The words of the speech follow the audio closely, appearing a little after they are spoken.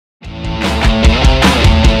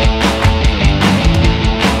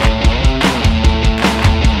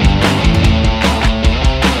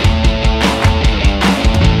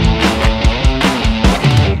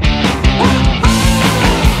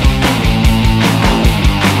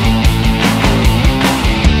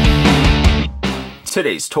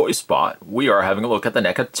Today's Toy Spot, we are having a look at the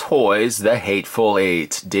NECA Toys, the Hateful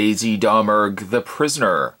 8, Daisy Domergue, the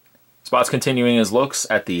Prisoner. Spot's continuing his looks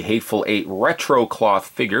at the Hateful 8 retro cloth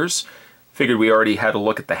figures. Figured we already had a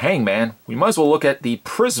look at the Hangman, we might as well look at the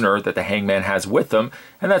Prisoner that the Hangman has with them,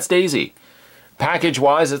 and that's Daisy.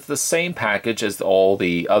 Package-wise, it's the same package as all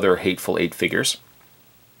the other Hateful 8 figures.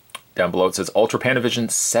 Down below it says Ultra Panavision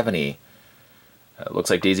 70. Looks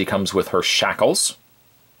like Daisy comes with her shackles.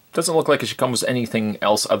 Doesn't look like she comes with anything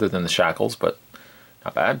else other than the shackles, but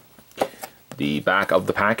not bad. The back of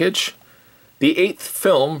the package. The 8th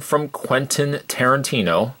film from Quentin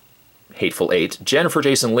Tarantino, Hateful 8. Jennifer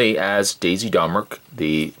Jason Leigh as Daisy Domergue,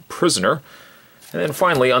 the Prisoner. And then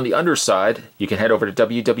finally, on the underside, you can head over to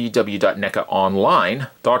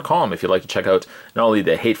www.necaonline.com if you'd like to check out not only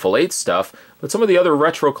the Hateful 8 stuff, but some of the other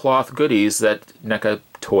retro cloth goodies that NECA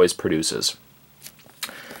Toys produces.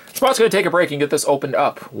 Spot's going to take a break and get this opened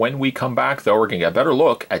up. When we come back, though, we're going to get a better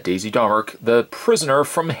look at Daisy Domergue, the Prisoner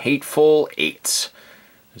from Hateful 8.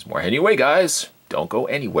 There's more anyway, guys. Don't go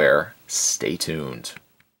anywhere. Stay tuned.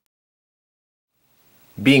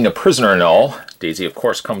 Being a prisoner and all, Daisy, of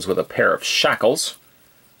course, comes with a pair of shackles.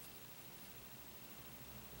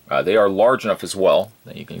 They are large enough as well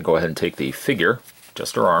that you can go ahead and take the figure,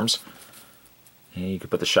 just her arms, and you can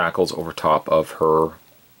put the shackles over top of her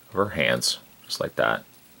hands, just like that.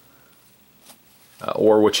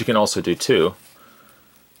 Or what you can also do too,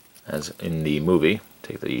 as in the movie,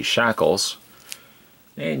 take the shackles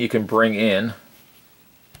and you can bring in,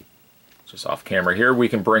 just off camera here, we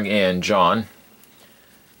can bring in John.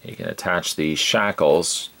 You can attach the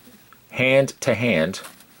shackles hand to hand.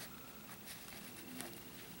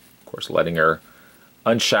 Of course, letting her,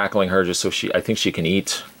 unshackling her just so I think she can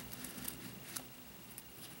eat.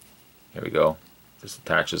 Here we go. This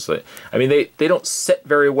attaches the, I mean, they don't sit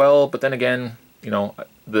very well, but then again, you know,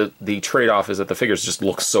 the trade-off is that the figures just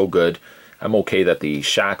look so good. I'm okay that the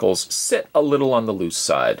shackles sit a little on the loose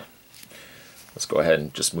side. Let's go ahead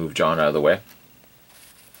and just move John out of the way.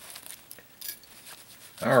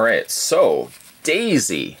 Alright, so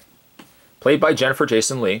Daisy, played by Jennifer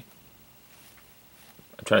Jason Leigh.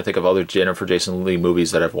 I'm trying to think of other Jennifer Jason Leigh movies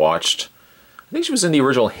that I've watched. I think she was in the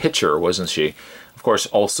original Hitcher, wasn't she? Of course,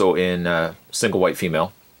 also in Single White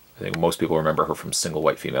Female. I think most people remember her from Single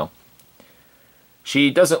White Female.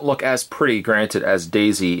 She doesn't look as pretty, granted, as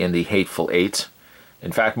Daisy in the Hateful 8.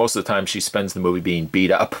 In fact, most of the time she spends the movie being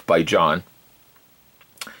beat up by John.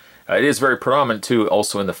 It is very predominant, too,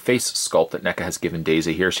 also in the face sculpt that NECA has given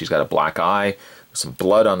Daisy here. She's got a black eye, some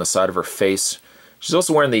blood on the side of her face. She's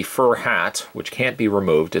also wearing the fur hat, which can't be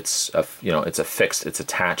removed. It's affixed, it's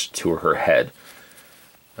attached to her head.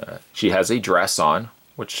 She has a dress on,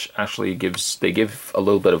 which actually they give a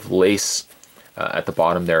little bit of lace at the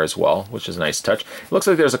bottom there as well, which is a nice touch. It looks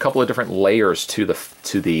like there's a couple of different layers to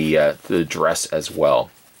the dress as well.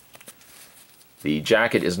 The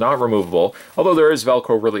jacket is not removable, although there is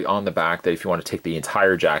Velcro really on the back that if you want to take the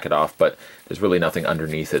entire jacket off, but there's really nothing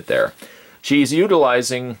underneath it there. She's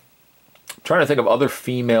utilizing, trying to think of other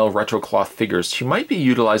female retro cloth figures, she might be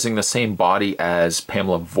utilizing the same body as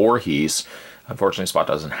Pamela Voorhees. Unfortunately, Spot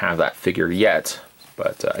doesn't have that figure yet,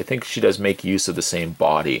 but I think she does make use of the same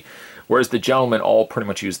body. Whereas the gentlemen all pretty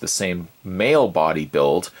much use the same male body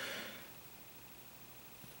build.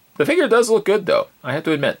 The figure does look good, though. I have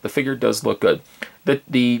to admit, the figure does look good.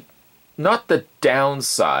 Not the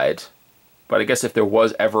downside, but I guess if there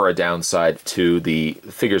was ever a downside to the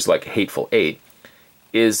figures like Hateful 8,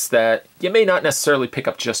 is that you may not necessarily pick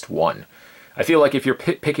up just one. I feel like if you're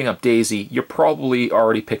picking up Daisy, you're probably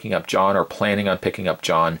already picking up John or planning on picking up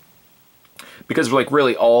John. Because like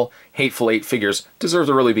really all Hateful 8 figures deserve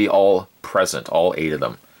to really be all present, all 8 of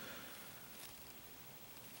them.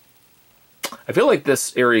 I feel like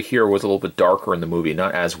this area here was a little bit darker in the movie,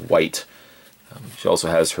 not as white. She also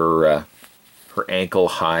has her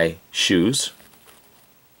ankle-high shoes.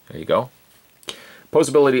 There you go.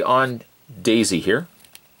 Posability on Daisy here.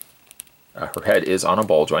 Her head is on a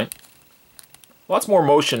ball joint. Lots more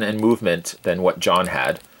motion and movement than what John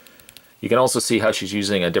had. You can also see how she's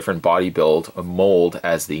using a different body build, a mold,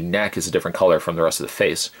 as the neck is a different color from the rest of the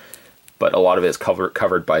face. But a lot of it is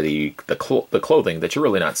covered by the clothing that you're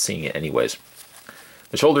really not seeing it anyways.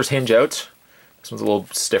 The shoulders hinge out. This one's a little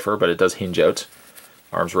stiffer, but it does hinge out.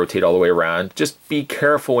 Arms rotate all the way around. Just be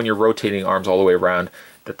careful when you're rotating arms all the way around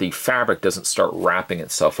that the fabric doesn't start wrapping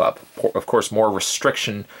itself up. Of course, more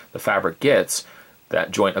restriction the fabric gets,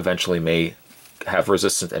 that joint eventually may have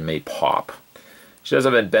resistance and may pop. She does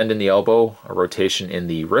have a bend in the elbow, a rotation in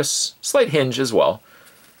the wrists, slight hinge as well.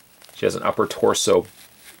 She has an upper torso.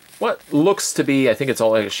 What looks to be, I think it's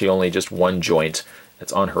actually only just one joint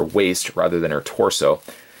It's on her waist rather than her torso.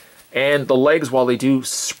 And the legs, while they do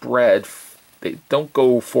spread, they don't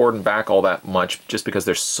go forward and back all that much just because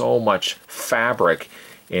there's so much fabric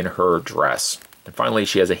in her dress. And finally,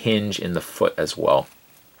 she has a hinge in the foot as well.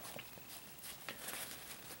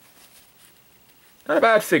 Not a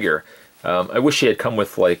bad figure. I wish she had come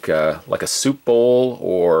with like a soup bowl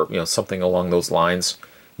or something along those lines.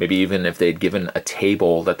 Maybe even if they'd given a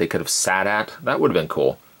table that they could have sat at, that would have been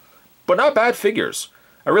cool. But not bad figures.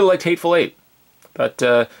 I really liked Hateful Eight. But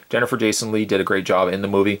Jennifer Jason Leigh did a great job in the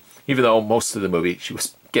movie, even though most of the movie she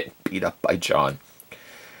was getting beat up by John.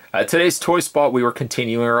 Today's Toy Spot, we were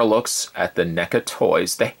continuing our looks at the NECA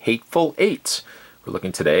toys, the Hateful Eight. We're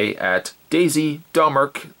looking today at Daisy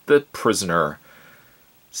Domergue, the Prisoner.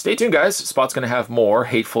 Stay tuned, guys. Spot's going to have more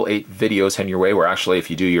Hateful Eight videos heading your way, where actually, if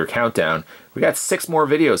you do your countdown, we got 6 more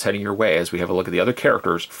videos heading your way as we have a look at the other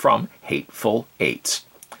characters from Hateful Eight.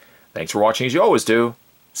 Thanks for watching, as you always do.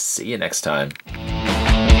 See you next time.